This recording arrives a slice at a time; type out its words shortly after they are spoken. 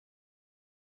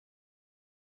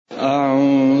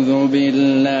أعوذ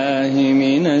بالله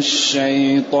من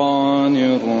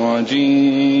الشيطان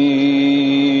الرجيم.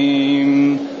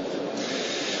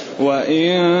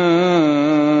 وإن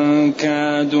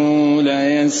كادوا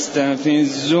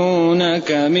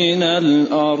ليستفزونك من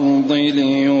الأرض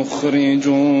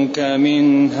ليخرجوك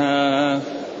منها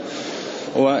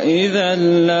وإذا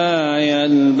لا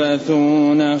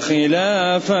يلبثون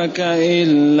خلافك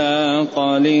إلا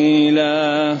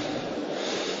قليلا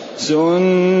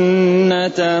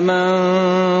سنة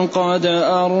من قد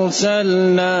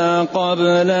أرسلنا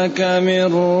قبلك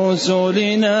من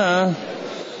رسلنا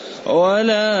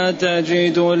ولا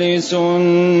تجد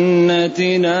لسنتنا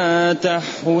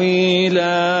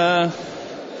تحويلا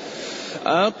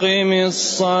أقم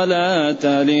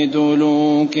الصلاة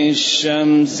لدلوك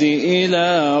الشمس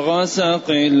إلى غسق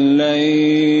الليل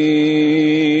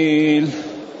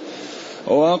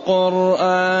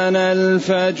وقرآن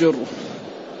الفجر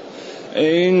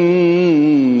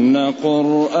إن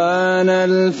قرآن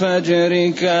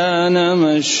الفجر كان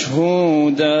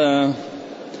مشهودا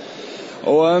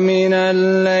ومن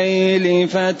الليل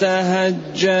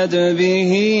فتهجد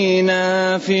به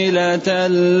نافلة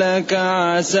لك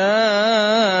عسى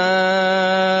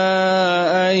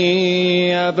أن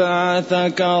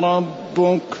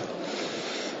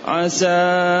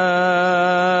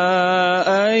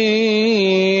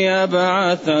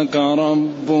يبعثك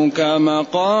ربك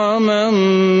مقاما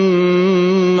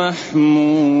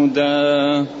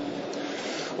محمودا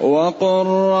وقل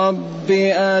رب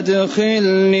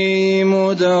أدخلني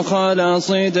مدخل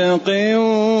صدق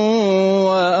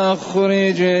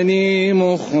وأخرجني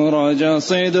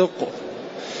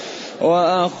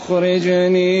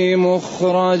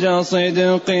مخرج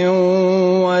صدق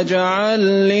واجعل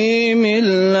لي من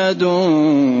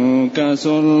لدنك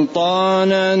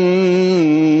سلطانا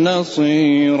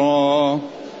نصيرا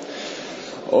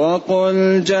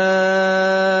وقل جاء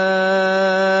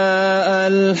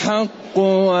الحق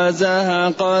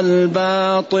وزهق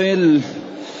الباطل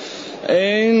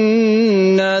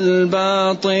إن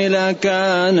الباطل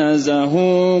كان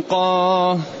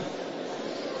زهوقا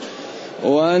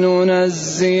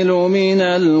وننزل من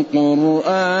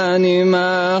القرآن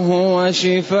ما هو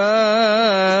شفاء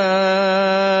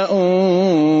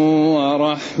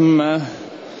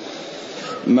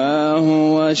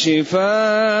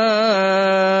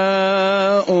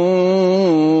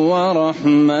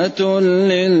ورحمة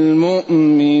للمؤمنين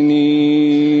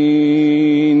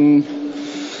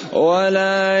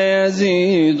ولا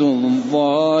يزيد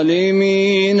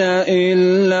الظالمين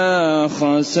إلا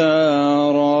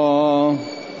خسارا.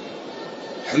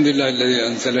 الحمد لله الذي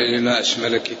أنزل إلينا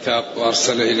أشمل كتاب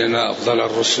وأرسل إلينا أفضل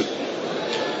الرسل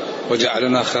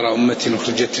وجعلنا خير أمة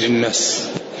أخرجت للناس،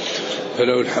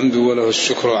 فله الحمد وله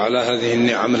الشكر على هذه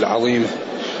النعم العظيمة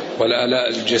والآلاء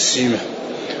الجسيمة،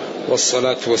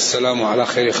 والصلاة والسلام على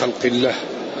خير خلق الله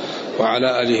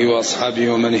وعلى آله وأصحابه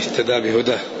ومن اهتدى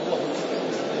بهداه.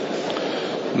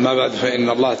 ما بعد، فإن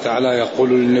الله تعالى يقول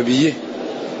لنبيه: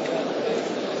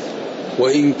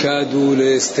 وإن كادوا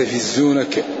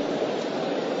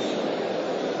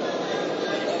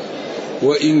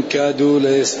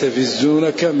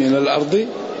ليستفزونك من الأرض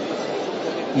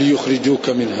ليخرجوك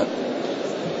منها.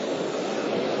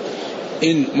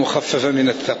 إن مخففة من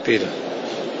الثقيلة،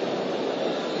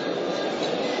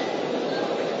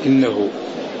 إنه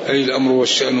أي الأمر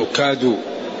والشأن كادوا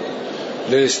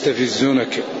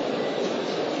ليستفزونك.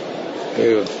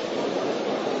 أيوة.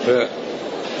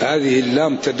 فهذه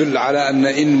اللام تدل على أن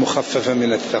إن مخففة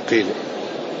من الثقيلة،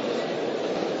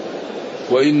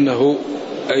 وإنه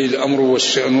أي الأمر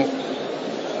والشأن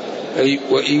أي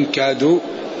وإن كادوا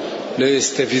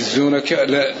ليستفزونك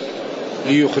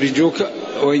ليخرجوك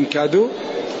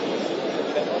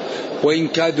وإن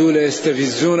كادوا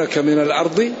ليستفزونك من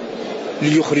الأرض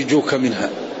ليخرجوك منها.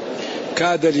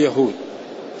 كاد اليهود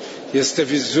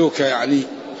يستفزوك، يعني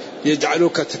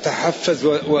يجعلوك تتحفز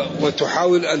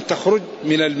وتحاول أن تخرج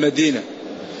من المدينة،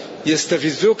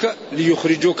 يستفزوك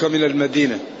ليخرجوك من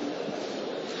المدينة،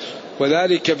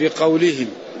 وذلك بقولهم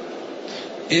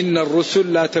إن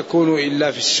الرسل لا تكون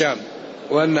إلا في الشام،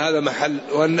 وأن هذا محل،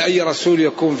 وأن أي رسول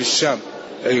يكون في الشام.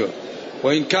 أيوة.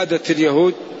 وإن كادت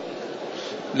اليهود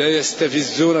لا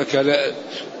يستفزونك،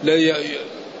 لا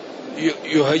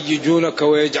يهيجونك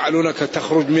ويجعلونك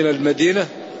تخرج من المدينة،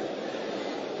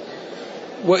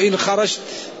 وإن خرجت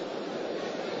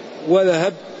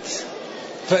وذهبت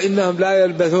فإنهم لا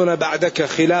يلبثون بعدك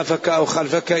خلافك أو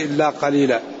خلفك إلا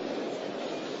قليلا.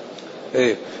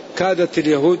 كادت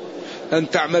اليهود أن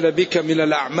تعمل بك من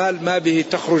الأعمال ما به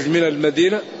تخرج من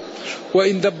المدينة،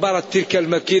 وإن دبرت تلك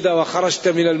المكيدة وخرجت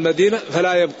من المدينة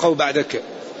فلا يبقوا بعدك،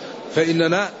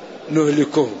 فإننا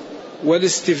نهلكهم.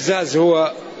 والاستفزاز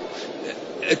هو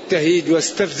التهييج،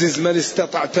 واستفزز من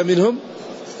استطعت منهم،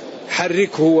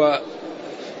 حركه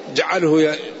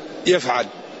وجعله يفعل،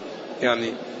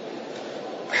 يعني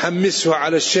حمسه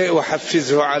على الشيء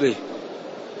وحفزه عليه.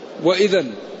 وإذا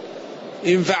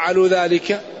إن فعلوا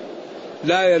ذلك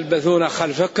لا يلبثون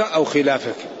خلفك أو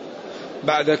خلافك،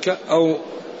 بعدك أو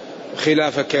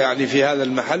خلافك، يعني في هذا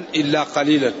المحل إلا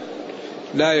قليلا،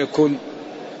 لا يكون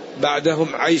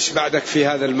بعدهم عيش بعدك في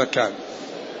هذا المكان.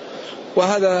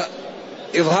 وهذا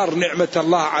إظهار نعمة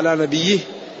الله على نبيه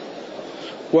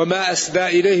وما أسدى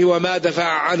إليه وما دفع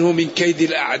عنه من كيد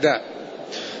الأعداء.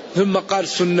 ثم قال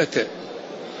سنة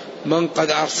من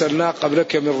قد أرسلنا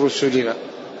قبلك من رسلنا،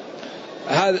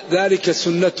 ذلك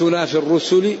سنتنا في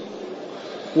الرسل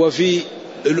وفي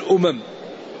الأمم،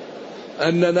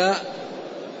 أننا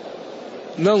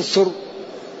ننصر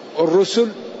الرسل،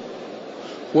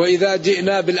 وإذا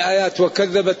جئنا بالآيات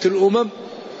وكذبت الأمم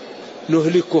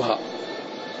نهلكها.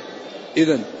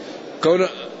 إذن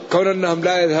كون أنهم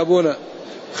لا يذهبون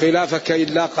خلافك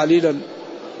إلا قليلا،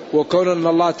 وكون أن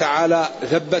الله تعالى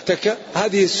ثبتك،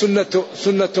 هذه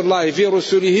سنة الله في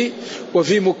رسله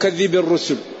وفي مكذب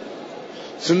الرسل،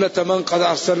 سنة من قد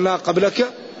أرسلنا قبلك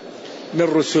من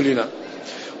رسلنا،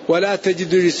 ولا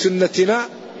تجد لسنتنا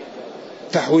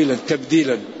تحويلا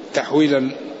تبديلا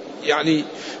تحويلا، يعني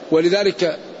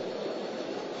ولذلك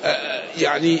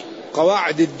يعني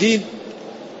قواعد الدين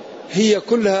هي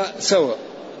كلها سواء.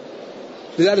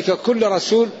 لذلك كل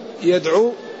رسول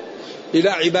يدعو إلى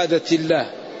عبادة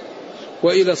الله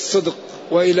وإلى الصدق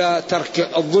وإلى ترك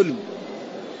الظلم،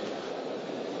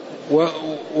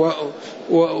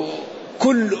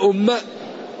 وكل أمة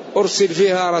أرسل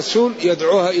فيها رسول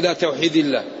يدعوها إلى توحيد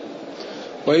الله.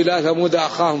 وإلى ثمود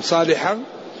أخاهم صالحا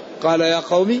قال يا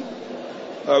قوم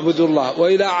اعبدوا الله،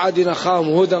 وإلى عاد أخاهم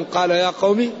هودا قال يا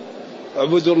قوم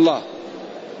اعبدوا الله.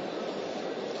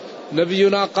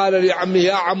 نبينا قال لعمه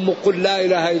يا عم قل لا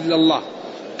إله إلا الله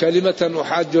كلمة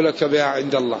أحاج لك بها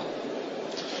عند الله.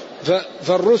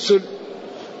 فالرسل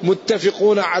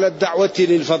متفقون على الدعوة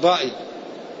للفضائل،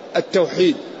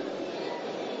 التوحيد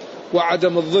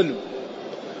وعدم الظلم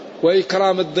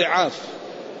وإكرام الضعاف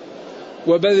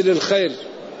وبذل الخير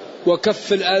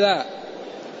وكف الأذى،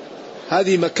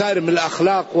 هذه مكارم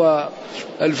الأخلاق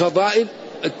والفضائل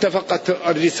اتفقت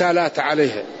الرسالات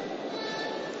عليها.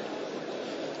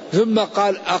 ثم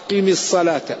قال أقم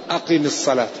الصلاة، أقم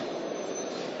الصلاة.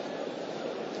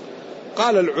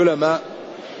 قال العلماء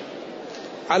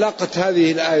علاقة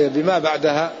هذه الآية بما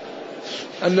بعدها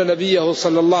أن نبيه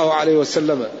صلى الله عليه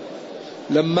وسلم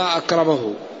لما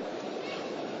أكرمه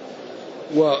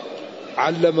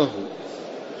وعلمه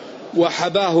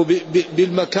وحباه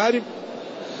بالمكارم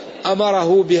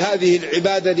أمره بهذه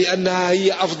العبادة لأنها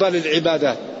هي أفضل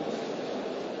العبادات.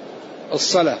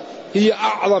 الصلاة هي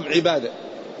أعظم عبادة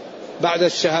بعد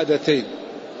الشهادتين،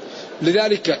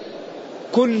 لذلك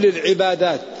كل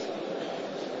العبادات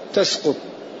تسقط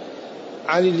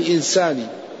عن الإنسان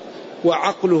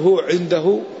وعقله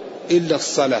عنده إلا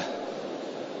الصلاة،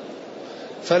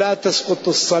 فلا تسقط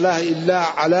الصلاة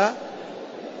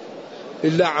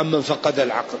إلا عمن فقد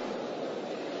العقل.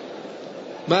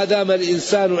 ما دام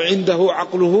الإنسان عنده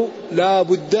عقله لا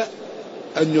بد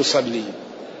أن يصلي،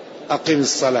 أقم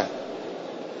الصلاة.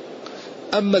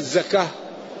 أما الزكاة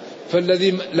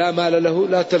فالذي لا مال له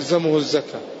لا تلزمه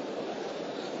الزكاة،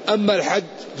 أما الحج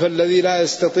فالذي لا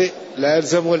يستطيع لا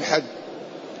يلزمه الحج،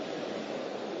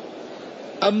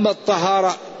 أما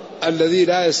الطهارة الذي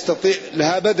لا يستطيع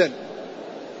لها بدن،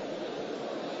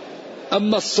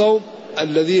 أما الصوم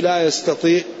الذي لا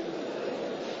يستطيع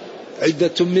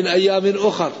عدة من أيام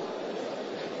أخر،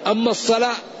 أما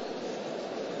الصلاة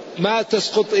ما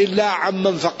تسقط إلا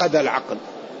عمن فقد العقل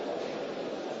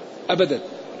أبدا.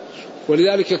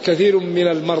 ولذلك كثير من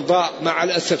المرضى مع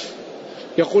الأسف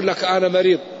يقول لك أنا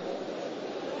مريض.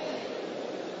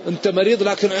 أنت مريض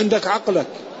لكن عندك عقلك.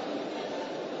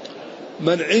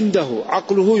 من عنده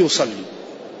عقله يصلي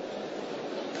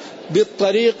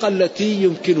بالطريقة التي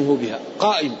يمكنه بها،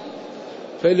 قائم،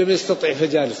 فإن لم يستطع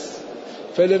فجالس،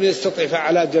 فإن لم يستطع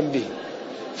فعلى جنبه،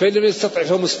 فإن لم يستطع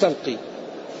فمستلقي،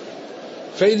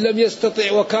 فإن لم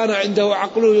يستطع وكان عنده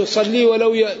عقله يصلي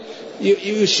ولو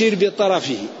يشير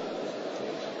بطرفه،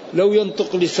 لو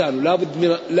ينطق لسانه لابد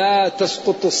من لا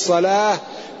تسقط الصلاة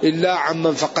إلا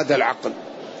عمن فقد العقل.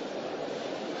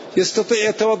 يستطيع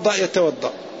يتوضأ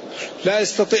يتوضأ، لا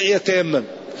يستطيع يتيمم،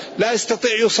 لا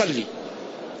يستطيع يصلي،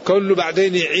 كونه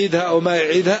بعدين يعيدها أو ما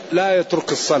يعيدها لا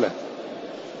يترك الصلاة.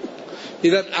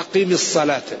 إذن أقيم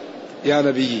الصلاة يا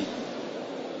نبي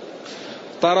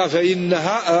طرفي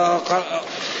النهار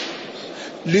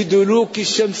لدلوك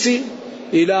الشمس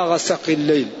إلى غسق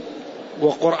الليل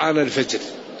وقرآن الفجر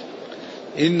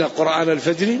إن قرآن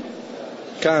الفجر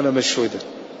كان مشهودا.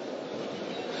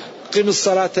 قم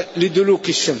الصلاة لدلوك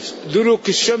الشمس. دلوك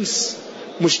الشمس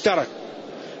مشترك،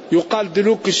 يقال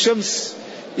دلوك الشمس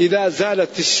إذا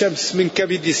زالت الشمس من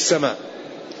كبد السماء،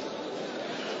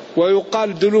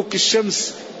 ويقال دلوك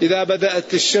الشمس إذا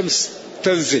بدأت الشمس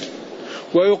تنزل،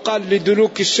 ويقال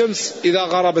لدلوك الشمس إذا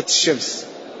غربت الشمس.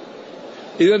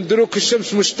 إذا دلوك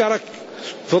الشمس مشترك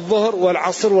في الظهر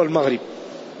والعصر والمغرب،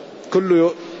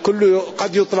 كله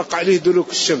قد يطلق عليه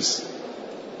دلوك الشمس.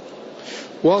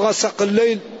 وغسق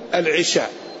الليل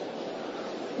العشاء،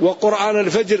 وقرآن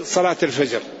الفجر صلاة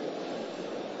الفجر.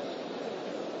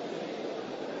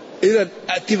 إذا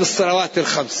أتي بالصلوات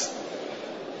الخمس: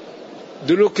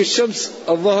 دلوك الشمس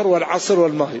الظهر والعصر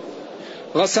والمغرب،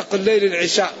 غسق الليل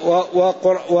العشاء،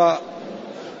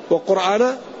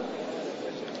 وقرآن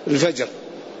الفجر.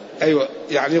 أيوة،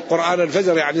 يعني قرآن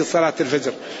الفجر يعني صلاة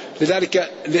الفجر،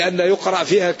 لذلك لأن يقرأ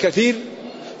فيها كثير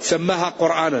سماها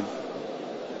قرآنا،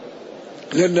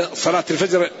 لأن صلاة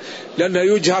الفجر لأنها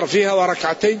يجهر فيها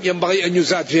وركعتين ينبغي أن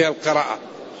يزاد فيها القراءة،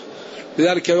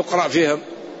 لذلك يقرأ فيها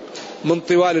من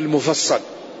طوال المفصل.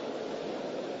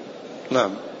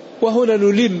 نعم. وهنا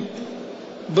نلم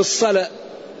بالصلاة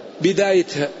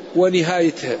بدايتها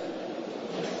ونهايتها،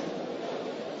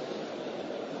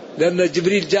 لأن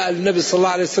جبريل جاء للنبي صلى الله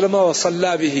عليه وسلم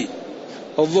وصلى به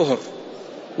الظهر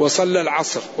وصلى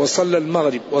العصر وصلى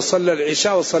المغرب وصلى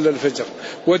العشاء وصلى الفجر،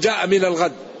 وجاء من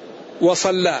الغد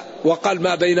وصلى، وقال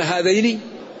ما بين هذين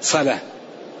صلاة.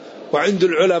 وعند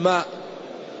العلماء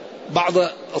بعض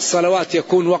الصلوات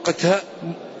يكون وقتها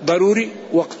ضروري،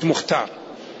 وقت مختار.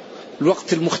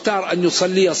 الوقت المختار أن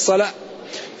يصلي الصلاة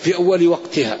في أول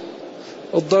وقتها،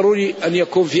 الضروري أن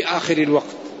يكون في آخر الوقت.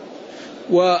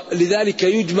 ولذلك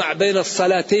يجمع بين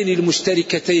الصلاتين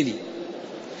المشتركتين.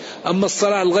 أما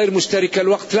الصلاة الغير مشتركة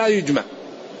الوقت لا يجمع.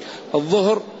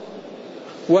 الظهر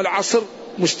والعصر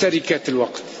مشتركات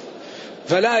الوقت،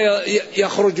 فلا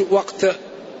يخرج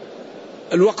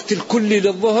الوقت الكلي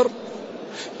للظهر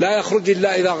لا يخرج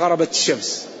إلا إذا غربت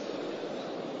الشمس،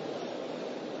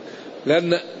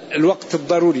 لأن الوقت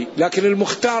الضروري. لكن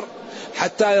المختار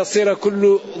حتى يصير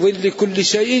كل ظل كل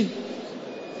شيء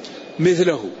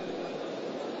مثله،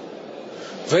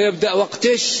 فيبدأ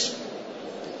وقتش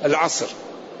العصر،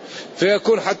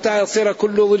 فيكون حتى يصير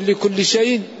كل ظل كل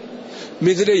شيء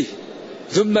مثليه،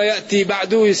 ثم يأتي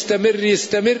بعده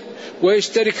يستمر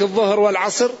ويشترك الظهر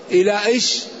والعصر إلى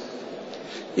إيش؟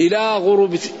 إلى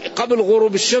غروب، قبل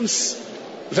غروب الشمس،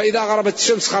 فإذا غربت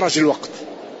الشمس خرج الوقت.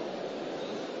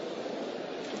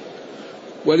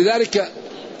 ولذلك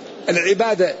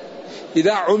العبادة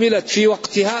إذا عملت في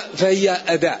وقتها فهي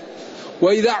أداء،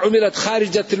 وإذا عملت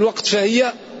خارجة الوقت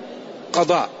فهي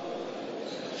قضاء.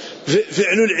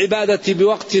 فعل العبادة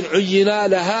بوقت عينا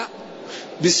لها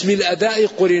باسم الأداء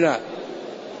قرنا،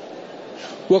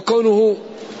 وكونه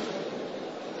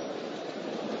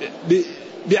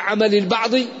بعمل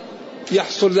البعض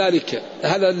يحصل ذلك،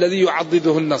 هذا الذي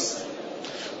يعضده النص.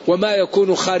 وما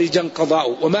يكون خارجا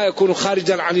قضاء، وما يكون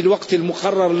خارجا عن الوقت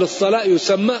المقرر للصلاة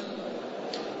يسمى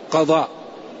قضاء.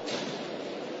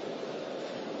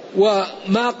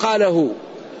 وما قاله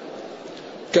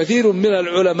كثير من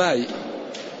العلماء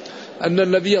أن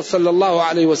النبي صلى الله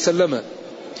عليه وسلم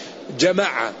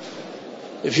جمع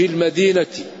في المدينة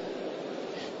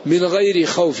من غير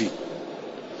خوف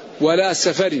ولا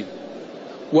سفر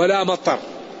ولا مطر،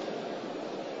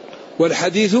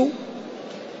 والحديث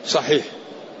صحيح.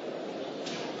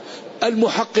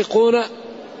 المحققون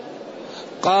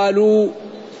قالوا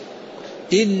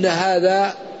إن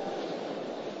هذا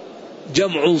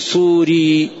جمع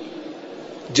صوري،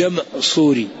 جمع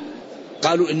صوري.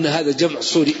 قالوا إن هذا جمع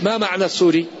صوري. ما معنى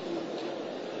صوري؟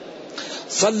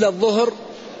 صلى الظهر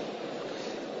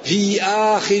في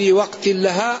آخر وقت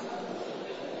لها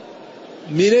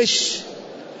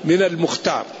من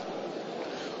المختار،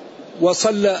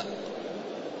 وصلى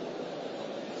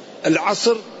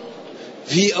العصر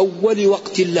في أول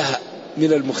وقت لها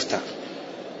من المختار،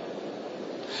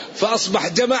 فأصبح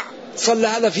جمع. صلى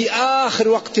هذا في آخر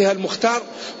وقتها المختار،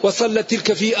 وصلى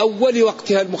تلك في أول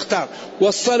وقتها المختار.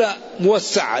 والصلاة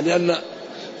موسعة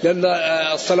لأن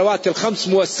الصلوات الخمس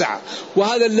موسعة،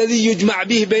 وهذا الذي يجمع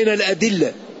به بين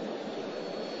الأدلة.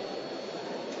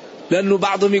 لأنه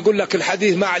بعضهم يقول لك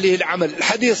الحديث ما عليه العمل.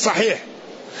 الحديث صحيح،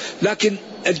 لكن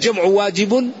الجمع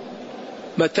واجب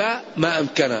متى ما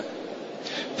أمكن.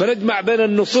 فنجمع بين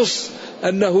النصوص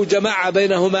أنه جمع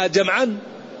بينهما جمعا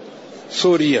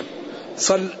صوريا.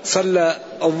 صلى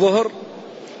الظهر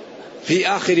في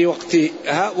آخر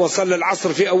وقتها، وصلى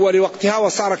العصر في أول وقتها،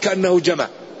 وصار كأنه جمع،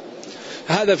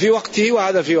 هذا في وقته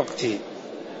وهذا في وقته.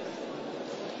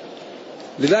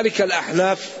 لذلك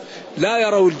الأحناف لا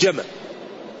يروا الجمع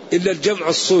إلا الجمع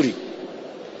الصوري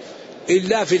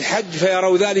إلا في الحج،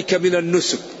 فيروا ذلك من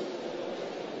النسك،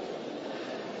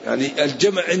 يعني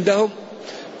الجمع عندهم.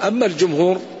 أما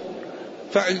الجمهور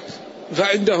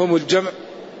فعندهم الجمع.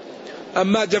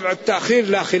 أما جمع التأخير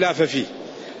لا خلاف فيه.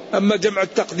 أما جمع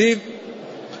التقديم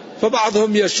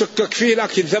فبعضهم يشكك فيه،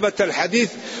 لكن ثبت الحديث،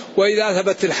 وإذا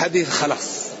ثبت الحديث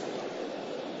خلاص.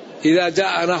 إذا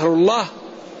جاء نهر الله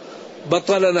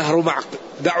بطل نهر معقل،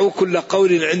 دعوا كل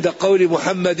قول عند قول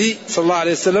محمد صلى الله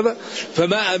عليه وسلم،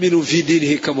 فما أمنوا في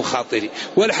دينه كمخاطري.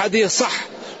 والحديث صح،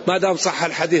 ما دام صح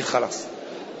الحديث خلاص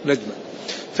نجمع.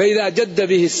 فإذا جد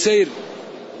به السير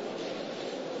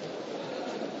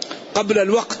قبل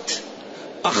الوقت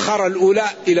أخر الأولى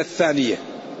إلى الثانية،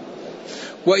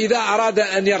 وإذا أراد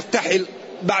أن يرتحل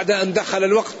بعد أن دخل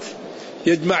الوقت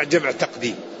يجمع جمع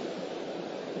تقديم.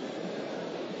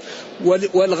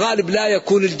 والغالب لا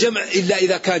يكون الجمع إلا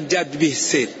إذا كان جاد به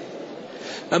السير.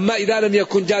 أما إذا لم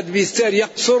يكن جاد به السير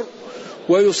يقصر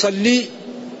ويصلي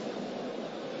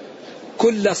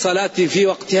كل صلاة في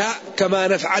وقتها، كما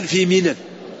نفعل في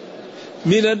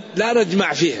منى لا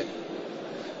نجمع فيها،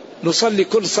 نصلي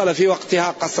كل صلاة في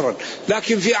وقتها قصرا.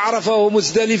 لكن في عرفة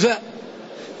ومزدلفة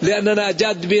لأننا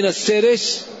جاد بين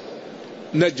السيرش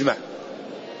نجمع.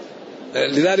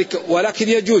 لذلك ولكن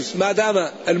يجوز ما دام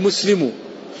المسلم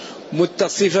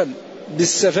متصفا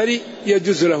بالسفر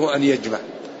يجوز له أن يجمع.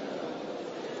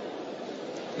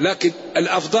 لكن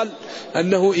الأفضل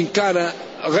أنه إن كان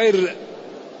غير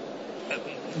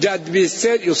جاد به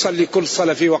السير يصلي كل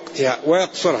صلاة في وقتها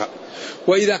ويقصرها،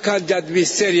 وإذا كان جاد به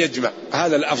السير يجمع،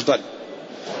 هذا الأفضل.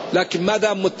 لكن ما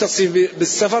دام متصف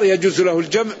بالسفر يجوز له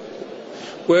الجمع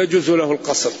ويجوز له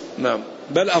القصر. نعم،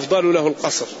 بل أفضل له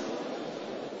القصر.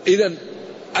 إذن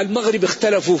المغرب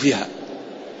اختلفوا فيها،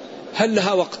 هل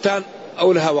لها وقتان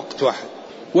أو لها وقت واحد؟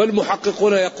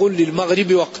 والمحققون يقول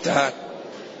للمغرب وقتان،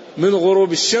 من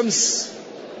غروب الشمس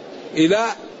إلى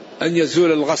أن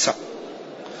يزول الغسق،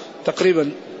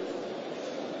 تقريبا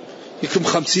يكون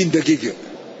 50 دقيقة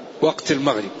وقت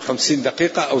المغرب، 50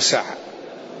 دقيقة أو ساعة.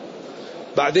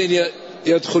 بعدين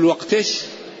يدخل وقتش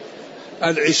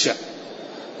العشاء.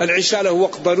 العشاء له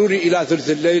وقت ضروري إلى ثلث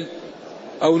الليل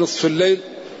أو نصف الليل،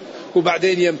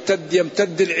 وبعدين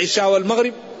يمتد العشاء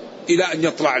والمغرب إلى أن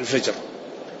يطلع الفجر.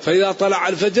 فإذا طلع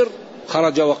الفجر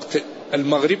خرج وقت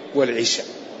المغرب والعشاء.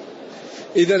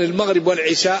 إذن المغرب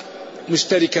والعشاء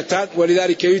مشتركتان،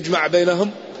 ولذلك يجمع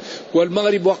بينهم.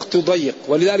 والمغرب وقت ضيق،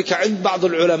 ولذلك عند بعض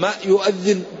العلماء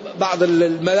يؤذن، بعض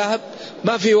المذاهب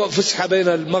ما في فسحة بين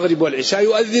المغرب والعشاء،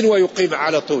 يؤذن ويقيم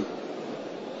على طول.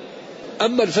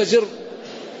 أما الفجر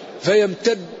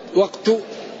فيمتد وقته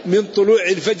من طلوع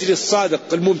الفجر الصادق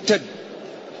الممتد،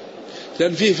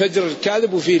 لأن فيه فجر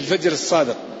الكاذب وفيه الفجر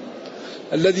الصادق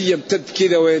الذي يمتد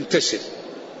كذا وينتشر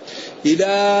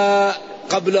إلى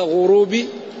قبل غروب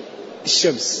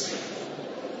الشمس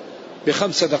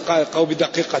ب5 دقائق أو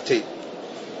بدقيقتين.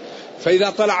 فإذا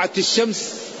طلعت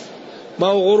الشمس، ما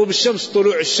هو غروب الشمس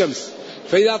طلوع الشمس،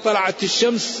 فإذا طلعت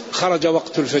الشمس خرج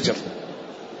وقت الفجر.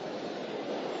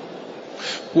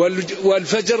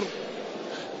 والفجر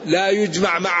لا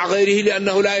يجمع مع غيره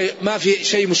لأنه ما في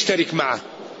شيء مشترك معه.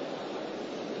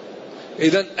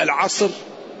 إذن العصر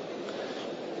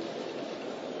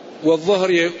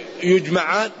والظهر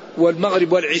يجمعان،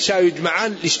 والمغرب والعشاء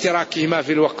يجمعان لاشتراكهما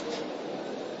في الوقت.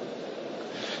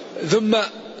 ثم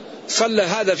صلى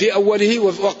هذا في أوله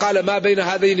وقال ما بين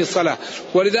هذين صلاة.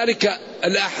 ولذلك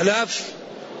الأحناف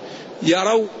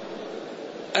يروا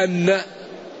أن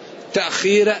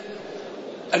تأخير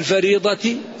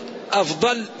الفريضة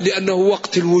أفضل لأنه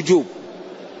وقت الوجوب.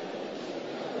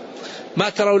 ما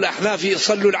تروا الأحناف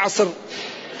يصلوا العصر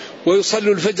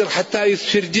ويصلوا الفجر حتى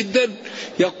يسفر جدا،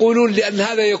 يقولون لأن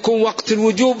هذا يكون وقت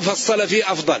الوجوب فالصلاة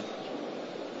فيه أفضل،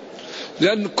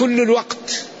 لأن كل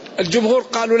الوقت. الجمهور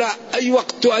قالوا لا، أي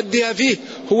وقت تؤديها فيه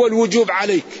هو الوجوب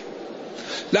عليك،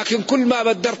 لكن كل ما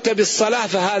بدرت بالصلاة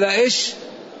فهذا إيش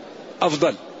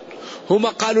أفضل. هم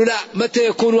قالوا لا، متى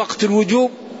يكون وقت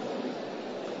الوجوب؟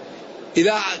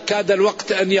 إذا كاد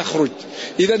الوقت أن يخرج،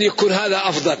 إذن يكون هذا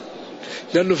أفضل،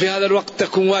 لأنه في هذا الوقت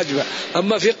تكون واجبة.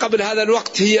 أما في قبل هذا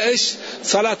الوقت هي إيش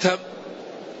صلاتها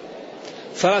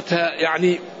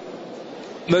يعني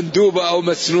مندوبة أو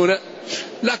مسنونة.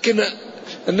 لكن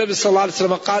النبي صلى الله عليه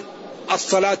وسلم قال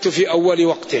الصلاة في أول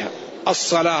وقتها،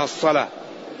 الصلاة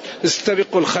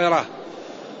استبقوا الخيرات.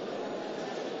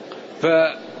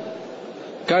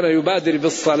 فكان يبادر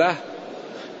بالصلاة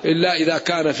إلا إذا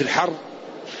كان في الحر،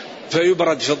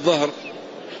 فيبرد في الظهر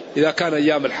إذا كان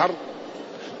أيام الحر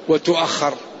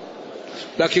وتؤخر،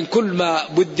 لكن كل ما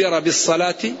بدر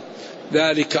بالصلاة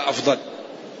ذلك أفضل.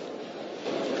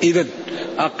 إذن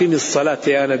أقم الصلاة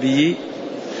يا نبي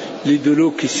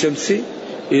لدلوك الشمس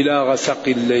إلى غسق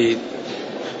الليل.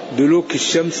 دلوك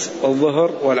الشمس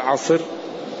الظهر والعصر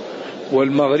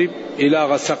والمغرب، إلى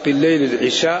غسق الليل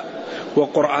العشاء،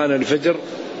 وقرآن الفجر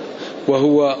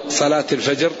وهو صلاة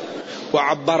الفجر،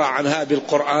 وعبر عنها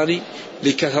بالقرآن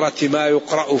لكثرة ما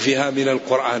يقرأ فيها من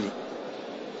القرآن.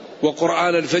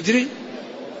 وقرآن الفجر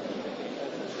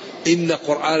إن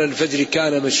قرآن الفجر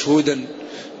كان مشهودا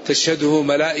تشهده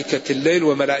ملائكة الليل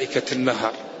وملائكة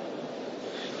النهار،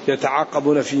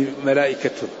 يتعاقبون في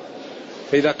ملائكته،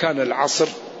 فإذا كان العصر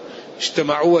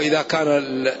اجتمعوا وإذا كان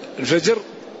الفجر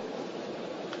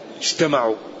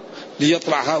اجتمعوا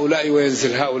ليطلع هؤلاء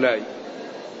وينزل هؤلاء.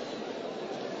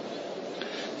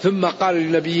 ثم قال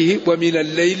لنبيه ومن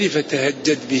الليل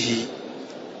فتهجد به.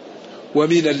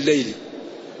 ومن الليل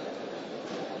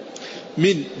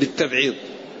من بالتبعيض،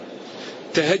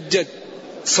 تهجد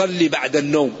صلي بعد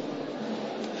النوم.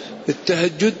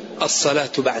 التهجد الصلاة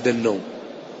بعد النوم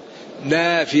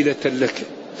نافلة لك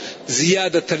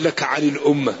زيادة لك عن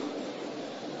الأمة.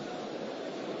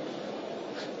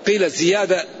 قيل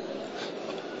زيادة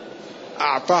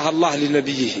أعطاها الله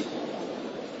لنبيه،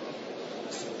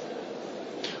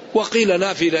 وقيل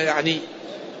نافلة يعني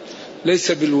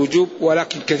ليس بالوجوب،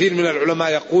 ولكن كثير من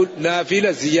العلماء يقول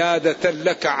نافلة زيادة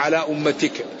لك على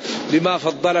أمتك لما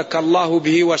فضلك الله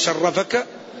به وشرفك،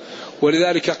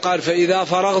 ولذلك قال فإذا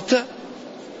فرغت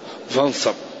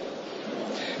فانصب.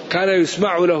 كان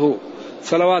يسمع له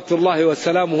صلوات الله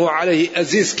وسلامه عليه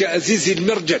أزيز كأزيز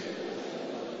المرجل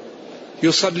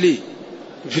يصلي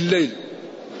في الليل.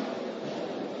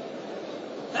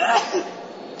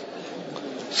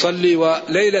 صلي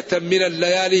وليلة من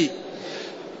الليالي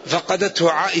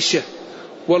فقدته عائشة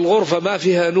والغرفة ما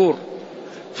فيها نور،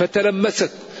 فتلمست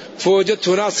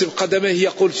فوجدته ناصب قدميه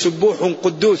يقول سبوح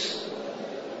قدوس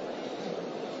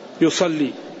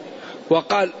يصلي.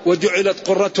 وقال وجعلت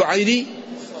قرة عيني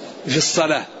في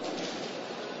الصلاة،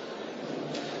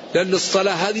 لأن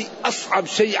الصلاة هذه أصعب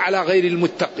شيء على غير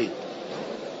المتقين،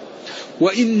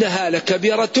 وإنها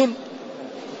لكبيرة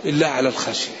إلا على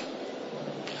الخاشعين.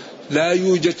 لا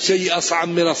يوجد شيء أصعب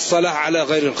من الصلاة على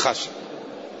غير الخاشع.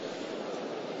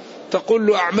 تقول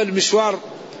له أعمل مشوار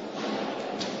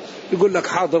يقول لك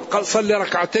حاضر، قال صلي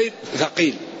ركعتين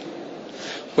ثقيل.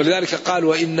 ولذلك قال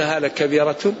وإنها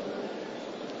لكبيرة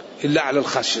إلا على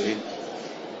الخاشعين.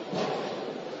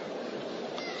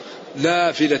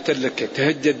 نافلة لك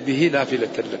تهجد به نافلة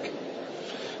لك.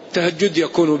 التهجد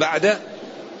يكون بعد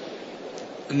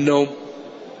النوم،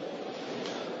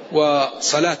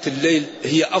 وصلاة الليل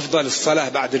هي أفضل الصلاة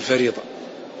بعد الفريضة،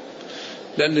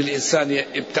 لأن الإنسان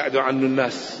يبتعد عنه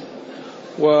الناس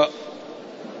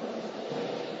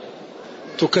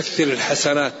وتكثر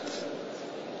الحسنات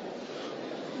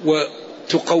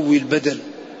وتقوي البدن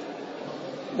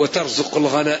وترزق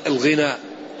الغنى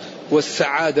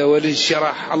والسعادة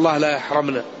والانشراح. الله لا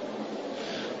يحرمنا.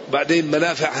 بعدين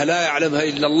منافعها لا يعلمها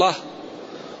إلا الله.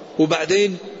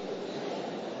 وبعدين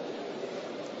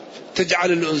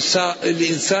تجعل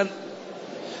الإنسان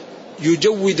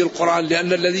يجود القرآن،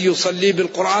 لأن الذي يصلي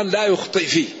بالقرآن لا يخطئ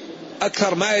فيه.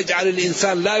 أكثر ما يجعل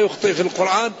الإنسان لا يخطئ في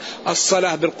القرآن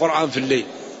الصلاة بالقرآن في الليل،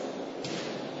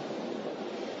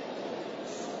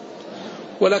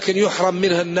 ولكن يحرم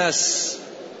منها الناس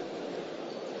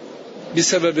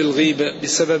بسبب الغيبة،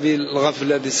 بسبب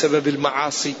الغفلة، بسبب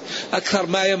المعاصي. أكثر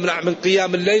ما يمنع من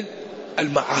قيام الليل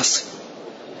المعاصي.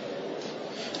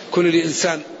 كل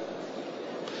الإنسان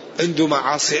عنده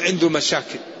معاصي، عنده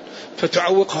مشاكل،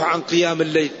 فتعوقه عن قيام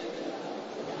الليل.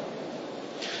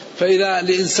 فإذا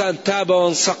الإنسان تاب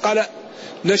وانصقل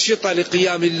نشط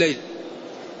لقيام الليل.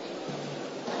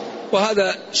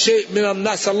 وهذا شيء من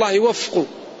الناس الله يوفقه،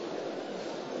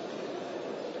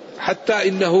 حتى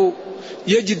إنه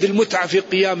يجد المتعة في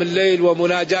قيام الليل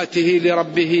ومناجاته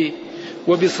لربه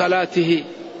وبصلاته.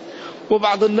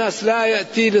 وبعض الناس لا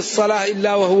يأتي للصلاة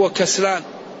إلا وهو كسلان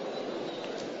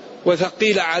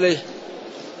وثقيل عليه،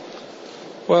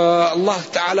 والله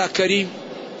تعالى كريم.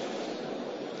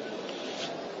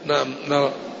 نعم.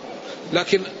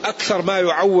 لكن أكثر ما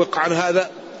يعوق عن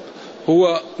هذا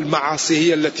هو المعاصي،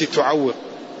 هي التي تعوق.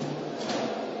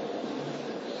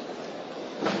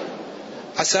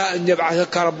 عسى أن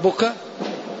يبعثك ربك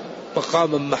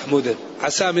مقاما محمودا.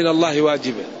 عسى من الله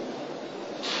واجبة.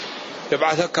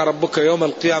 يبعثك ربك يوم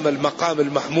القيامة المقام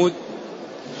المحمود،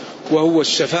 وهو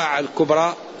الشفاعة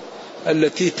الكبرى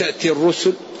التي تأتي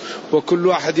الرسل وكل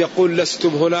واحد يقول لست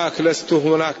هناك لست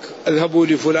هناك، اذهبوا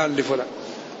لفلان لفلان،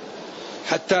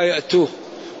 حتى يأتوه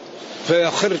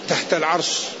فيخر تحت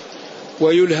العرش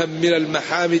ويلهم من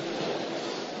المحامد،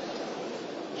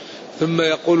 ثم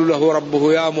يقول له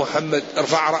ربه يا محمد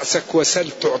ارفع رأسك وسل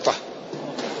تعطى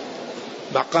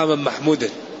مقاما محمودا.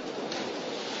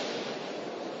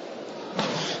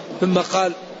 ثم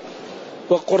قال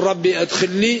وقل ربي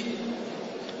أدخلني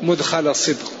مدخل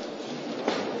صدق،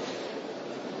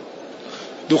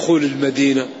 دخول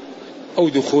المدينة أو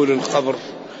دخول القبر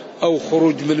أو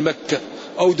خروج من مكة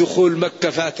أو دخول مكة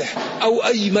فاتح أو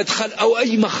أي مدخل أو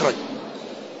أي مخرج،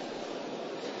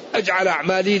 أجعل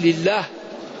أعمالي لله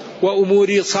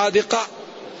وأموري صادقة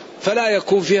فلا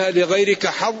يكون فيها لغيرك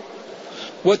حظ،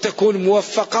 وتكون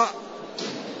موفقة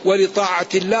ولطاعة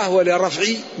الله ولرفع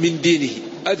من دينه.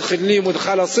 أدخلني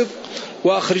مدخل صدق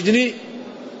وأخرجني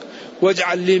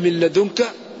واجعل لي من لدنك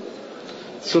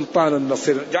سلطانا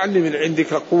نصيرا، اجعلني من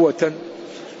عندك قوة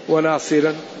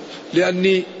وناصرا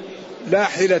لأني لا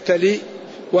حيلة لي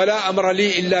ولا أمر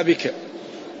لي إلا بك.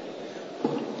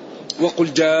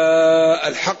 وقل جاء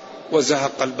الحق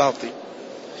وزهق الباطل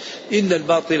إن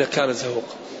الباطل كان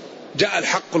زهوقا. جاء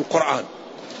الحق القرآن،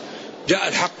 جاء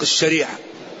الحق الشريعة،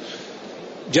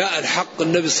 جاء الحق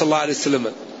النبي صلى الله عليه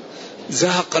وسلم،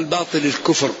 زهق الباطل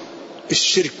الكفر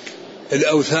الشرك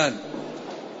الأوثان.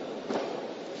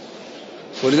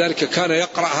 ولذلك كان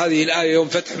يقرأ هذه الآية يوم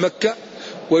فتح مكة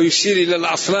ويشير إلى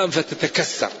الأصنام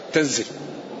فتتكسر تنزل.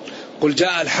 قل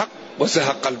جاء الحق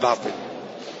وزهق الباطل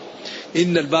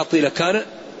إن الباطل كان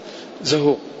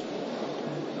زهوق.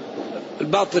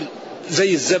 الباطل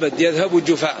زي الزبد يذهب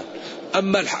جفاء،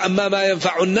 أما ما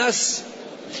ينفع الناس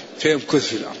فيمكث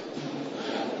في الأرض.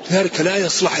 لذلك لا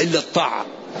يصلح إلا الطاعة،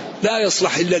 لا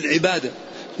يصلح إلا العبادة،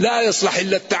 لا يصلح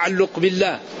إلا التعلق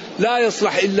بالله، لا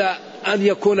يصلح إلا أن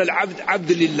يكون العبد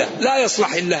عبد لله، لا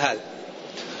يصلح إلا هذا.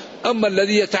 أما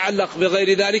الذي يتعلق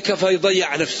بغير ذلك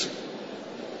فيضيع نفسه.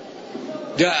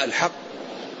 جاء الحق،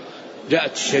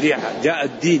 جاءت الشريعة، جاء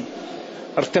الدين،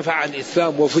 ارتفع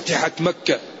الإسلام وفتحت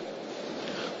مكة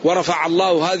ورفع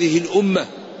الله هذه الأمة.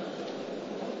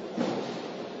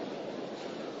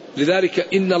 لذلك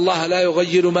إن الله لا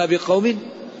يغير ما بقوم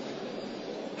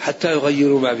حتى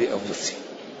يغيروا ما بأنفسهم.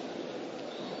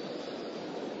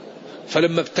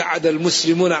 فلما ابتعد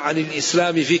المسلمون عن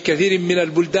الإسلام في كثير من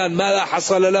البلدان ماذا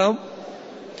حصل لهم؟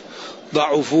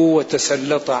 ضعفوا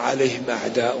وتسلط عليهم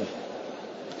أعداؤهم.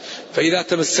 فإذا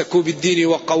تمسكوا بالدين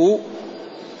وقووا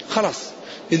خلاص،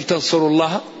 إن تنصروا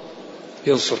الله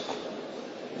ينصركم.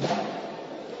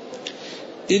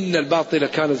 إن الباطل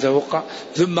كان زهوقا.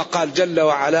 ثم قال جل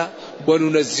وعلا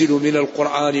وننزل من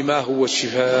القرآن ما هو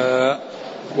شفاء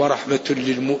ورحمة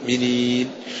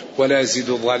للمؤمنين ولا يزيد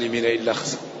الظالمين إلا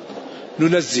خسارا.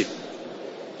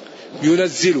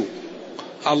 ينزل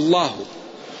الله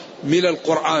من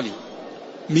القرآن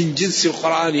من جنس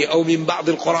القرآن أو من بعض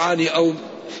القرآن أو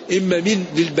إما من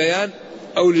للبيان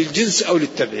أو للجنس أو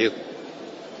للتبعيض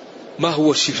ما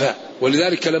هو الشفاء.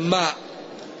 ولذلك لما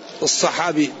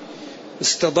الصحابي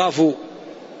استضافوا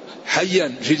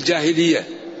حيا في الجاهلية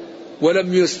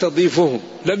ولم يستضيفوهم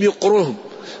لم يقروهم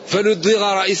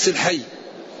فلدغ رئيس الحي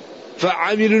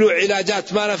فعملوا له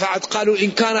علاجات ما نفعت، قالوا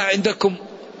إن كان عندكم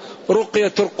رقية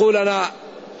ترقوا لنا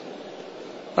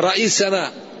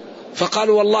رئيسنا،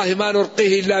 فقالوا والله ما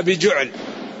نرقيه إلا بجعل،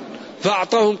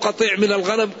 فأعطاهم قطيع من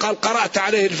الغنم قال قرأت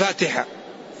عليه الفاتحة.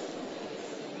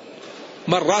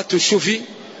 مرات الشفي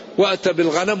وأتى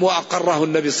بالغنم وأقره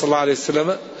النبي صلى الله عليه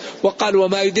وسلم وقال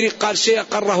وما يدري، قال شيء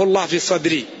أقره الله في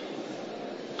صدري.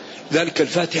 ذلك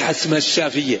الفاتحة اسمها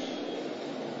الشافية.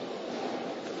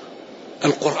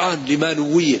 القرآن لما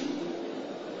نوية،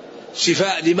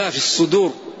 شفاء لما في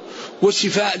الصدور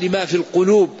وشفاء لما في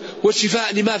القلوب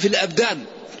وشفاء لما في الأبدان.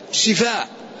 شفاء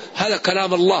هذا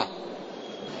كلام الله.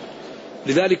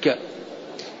 لذلك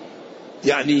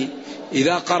يعني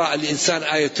إذا قرأ الإنسان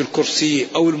آية الكرسي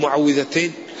أو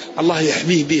المعوذتين الله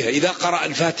يحميه بها. إذا قرأ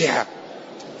الفاتحة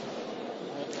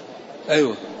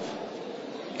أيوة.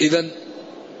 إذن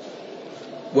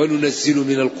وننزل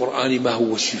من القرآن ما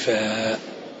هو شفاء،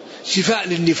 شفاء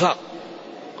للنفاق،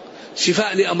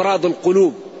 شفاء لأمراض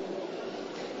القلوب،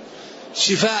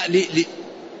 شفاء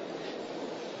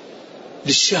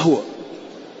للشهوة.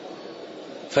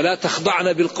 فلا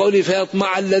تخضعن بالقول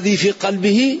فيطمع الذي في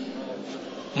قلبه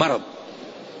مرض.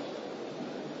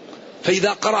 فإذا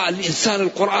قرأ الإنسان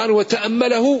القرآن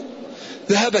وتأمله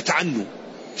ذهبت عنه.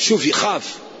 شوفي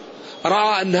خاف،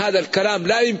 رأى أن هذا الكلام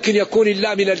لا يمكن يكون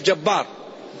إلا من الجبار.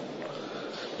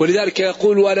 ولذلك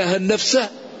يقول ونهى النفس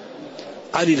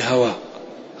عن الهوى،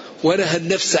 ونهى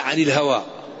النفس عن الهوى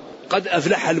قد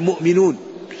أفلح المؤمنون.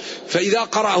 فإذا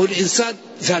قرأه الإنسان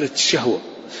زالت الشهوة،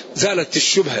 زالت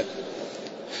الشبهة،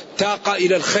 تاق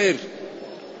إلى الخير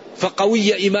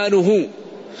فقوي إيمانه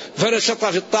فنشط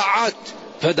في الطاعات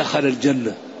فدخل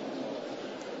الجنة.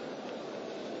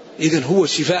 إذن هو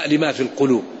شفاء لما في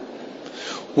القلوب،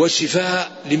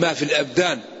 وشفاء لما في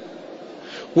الأبدان،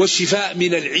 والشفاء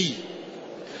من العي،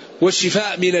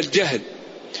 والشفاء من الجهل،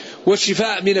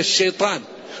 والشفاء من الشيطان،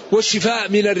 والشفاء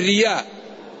من الرياء،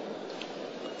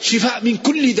 شفاء من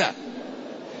كل داء.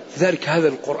 ذلك هذا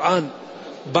القرآن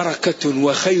بركة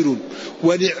وخير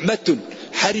ونعمة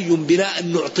حري بنا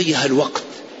أن نعطيها الوقت.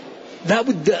 لا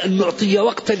بد أن نعطي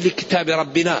وقتا لكتاب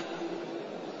ربنا،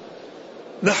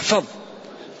 نحفظ،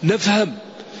 نفهم،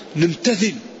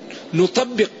 نمتثل،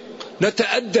 نطبق،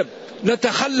 نتأدب،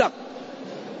 نتخلق.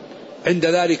 عند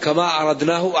ذلك ما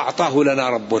أردناه أعطاه لنا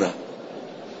ربنا،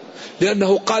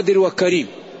 لأنه قادر وكريم.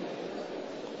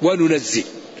 وننزل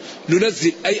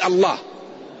أي الله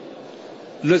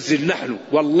ننزل نحن،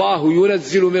 والله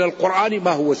ينزل من القرآن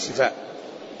ما هو الشفاء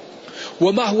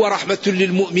وما هو رحمة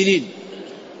للمؤمنين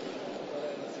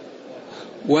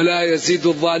ولا يزيد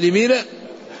الظالمين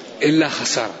إلا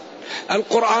خسارة.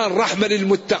 القرآن رحمة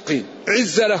للمتقين،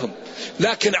 عز لهم،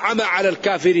 لكن عمى على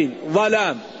الكافرين،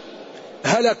 ظلام،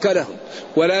 هلك لهم،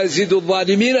 ولا يزيد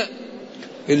الظالمين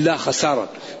إلا خسارة.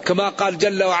 كما قال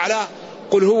جل وعلا: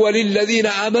 قل هو للذين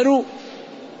آمنوا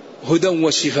هدى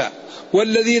وشفاء،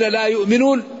 والذين لا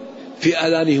يؤمنون في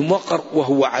آذانهم وقر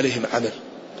وهو عليهم عمى.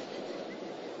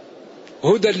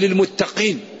 هدى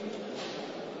للمتقين،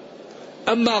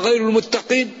 أما غير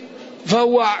المتقين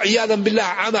فهو عياذا بالله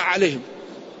عمى عليهم.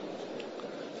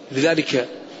 لذلك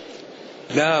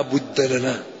لا بد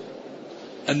لنا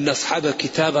أن نصحب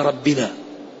كتاب ربنا،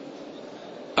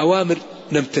 أوامر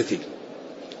نمتثل،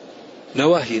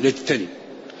 نواهي نجتنب،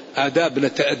 آداب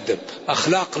نتأدب،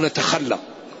 أخلاق نتخلق.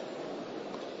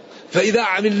 فإذا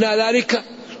عملنا ذلك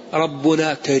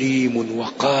ربنا كريم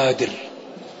وقادر،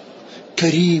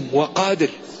 كريم وقادر،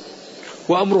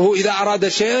 وأمره إذا أراد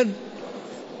شيئا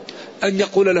أن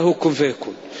يقول له كن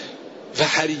فيكون.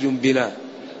 فحري بنا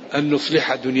أن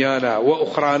نصلح دنيانا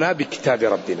وأخرانا بكتاب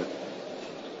ربنا،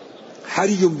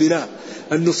 حري بنا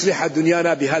أن نصلح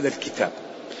دنيانا بهذا الكتاب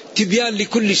تبيان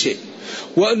لكل شيء،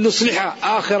 وأن نصلح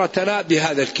آخرتنا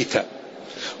بهذا الكتاب،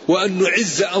 وأن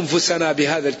نعز أنفسنا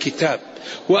بهذا الكتاب،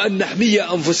 وأن نحمي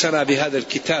أنفسنا بهذا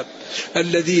الكتاب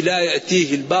الذي لا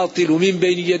يأتيه الباطل من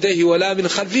بين يديه ولا من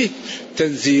خلفه،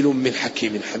 تنزيل من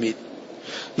حكيم حميد.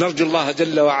 نرجو الله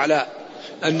جل وعلا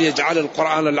أن يجعل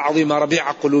القرآن العظيم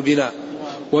ربيع قلوبنا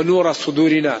ونور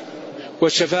صدورنا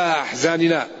وشفاء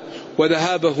أحزاننا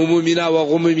وذهاب همومنا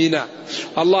وغمومنا.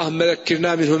 اللهم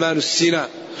ذكرنا منه ما نسينا،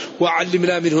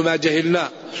 وعلمنا منه ما جهلنا،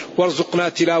 وارزقنا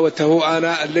تلاوته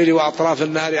آناء الليل وأطراف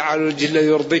النهار على الوجه الذي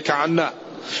يرضيك عنا.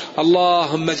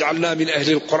 اللهم اجعلنا من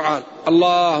أهل القرآن،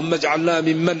 اللهم اجعلنا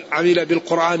ممن عمل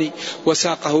بالقرآن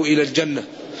وساقه إلى الجنة،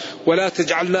 ولا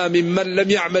تجعلنا ممن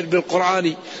لم يعمل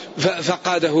بالقرآن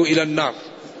فقاده إلى النار.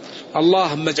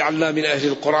 اللهم اجعلنا من أهل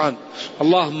القرآن.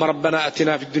 اللهم ربنا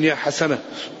أتنا في الدنيا حسنة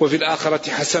وفي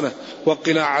الآخرة حسنة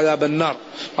وقنا عذاب النار.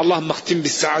 اللهم اختم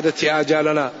بالسعادة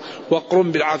آجالنا،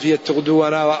 واقرم بالعافية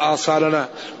غدونا وآصالنا،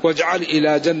 واجعل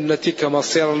إلى جنتك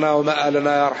مصيرنا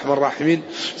ومآلنا يا أرحم الراحمين.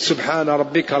 سبحان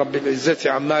ربك رب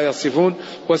العزة عما يصفون،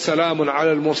 وسلام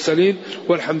على المرسلين،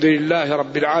 والحمد لله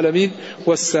رب العالمين،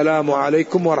 والسلام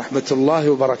عليكم ورحمة الله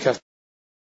وبركاته.